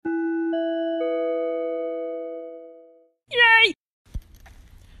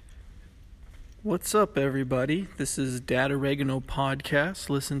What's up, everybody? This is Dad Oregano Podcast.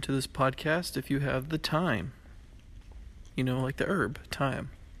 Listen to this podcast if you have the time. You know, like the herb, thyme.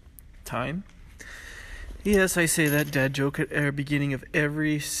 Time? Yes, I say that dad joke at the beginning of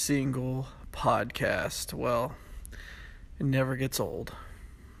every single podcast. Well, it never gets old.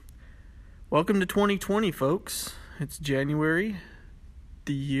 Welcome to 2020, folks. It's January,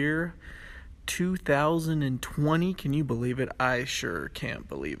 the year 2020. Can you believe it? I sure can't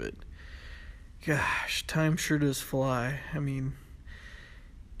believe it. Gosh, time sure does fly. I mean,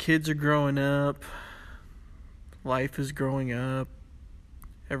 kids are growing up, life is growing up,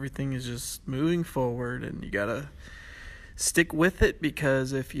 everything is just moving forward, and you gotta stick with it,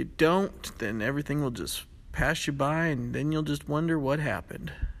 because if you don't, then everything will just pass you by, and then you'll just wonder what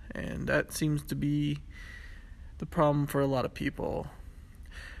happened. And that seems to be the problem for a lot of people.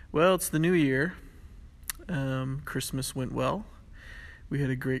 Well, it's the new year. Christmas went well. We had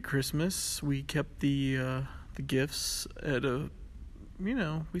a great Christmas. We kept the gifts at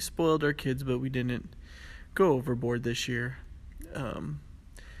we spoiled our kids, but we didn't go overboard this year.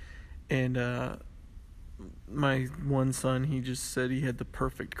 My one son, he just said he had the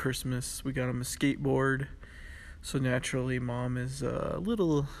perfect Christmas. We got him a skateboard, so naturally Mom is a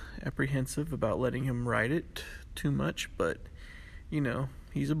little apprehensive about letting him ride it too much, but,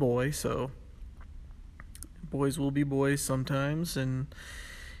 he's a boy, so boys will be boys sometimes, and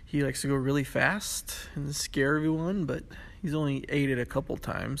he likes to go really fast and scare everyone, but he's only ate it a couple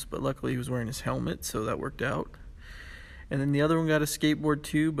times, but luckily he was wearing his helmet, so that worked out. And then the other one got a skateboard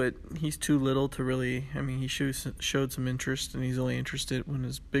too, but he's too little to really, he showed some interest, and he's only interested when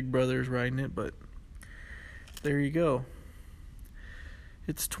his big brother's riding it, but there you go.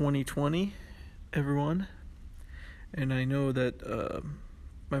 It's 2020, everyone, and I know that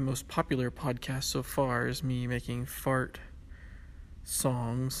my most popular podcast so far is me making fart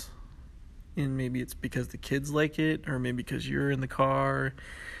songs, and maybe it's because the kids like it, or maybe because you're in the car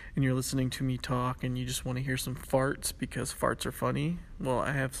and you're listening to me talk and you just want to hear some farts because farts are funny. Well,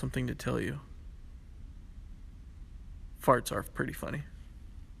 I have something to tell you. Farts are pretty funny.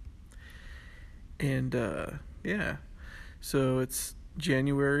 And so it's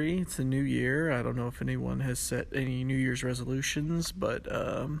January, it's a new year. I don't know if anyone has set any New Year's resolutions, but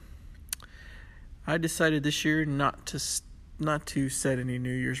I decided this year not to set any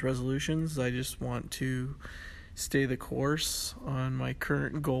New Year's resolutions. I just want to stay the course on my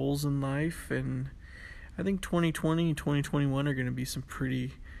current goals in life, and I think 2020 and 2021 are going to be some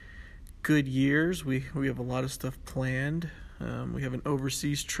pretty good years. We have a lot of stuff planned. We have an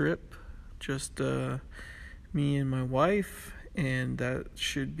overseas trip, just me and my wife, and that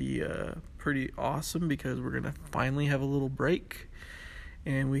should be pretty awesome because we're going to finally have a little break.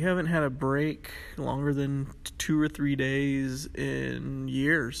 And we haven't had a break longer than 2 or 3 days in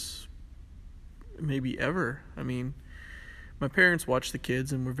years, maybe ever. My parents watch the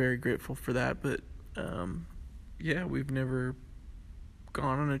kids, and we're very grateful for that. But, we've never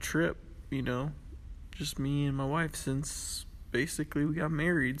gone on a trip, just me and my wife since basically we got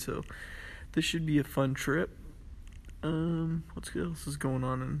married. So this should be a fun trip. What else is going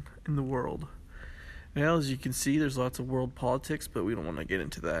on in the world? Well, as you can see, there's lots of world politics, but we don't want to get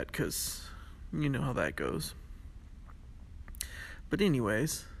into that because you know how that goes. But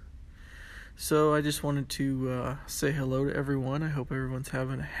anyways, so I just wanted to say hello to everyone. I hope everyone's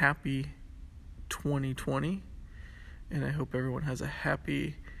having a happy 2020, and I hope everyone has a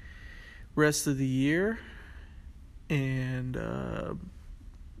happy rest of the year. And,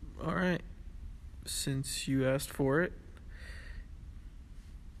 all right, since you asked for it,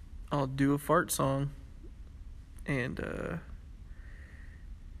 I'll do a fart song. And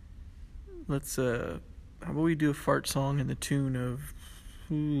let's how about we do a fart song in the tune of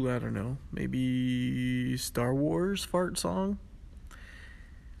I don't know, maybe Star Wars fart song?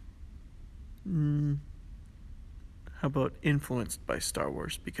 How about influenced by Star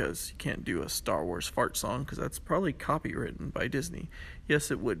Wars, because you can't do a Star Wars fart song because that's probably copywritten by Disney. Yes,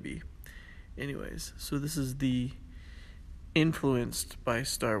 it would be. Anyways, so this is the influenced by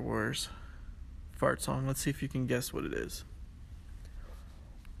Star Wars fart song. Let's see if you can guess what it is.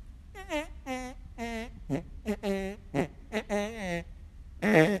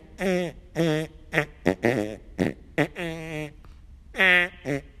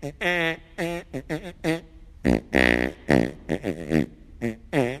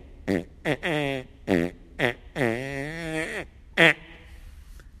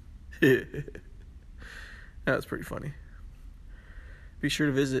 That's pretty funny. Be sure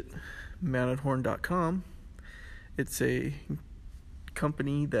to visit mountedhorn.com. It's a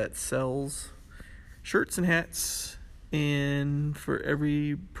company that sells shirts and hats, and for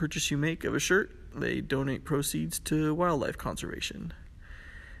every purchase you make of a shirt, They donate proceeds to wildlife conservation.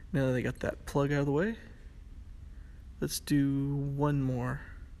 Now that they got that plug out of the way, let's do one more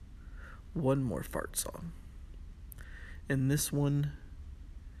fart song. And this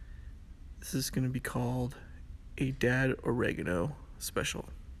is going to be called a Dad Oregano Special.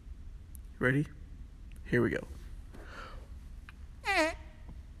 Ready? Here we go.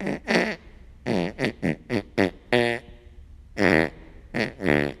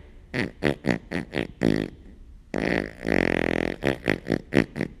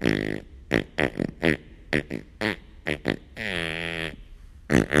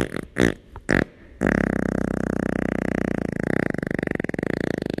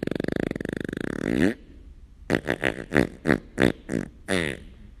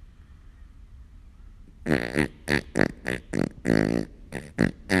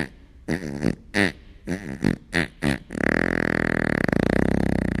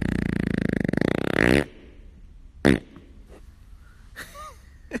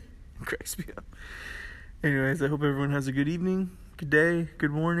 Cracks me up. Anyways, I hope everyone has a good evening, good day,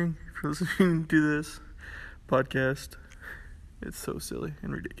 good morning for listening to this podcast. It's so silly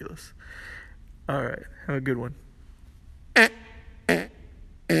and ridiculous. Alright, have a good one.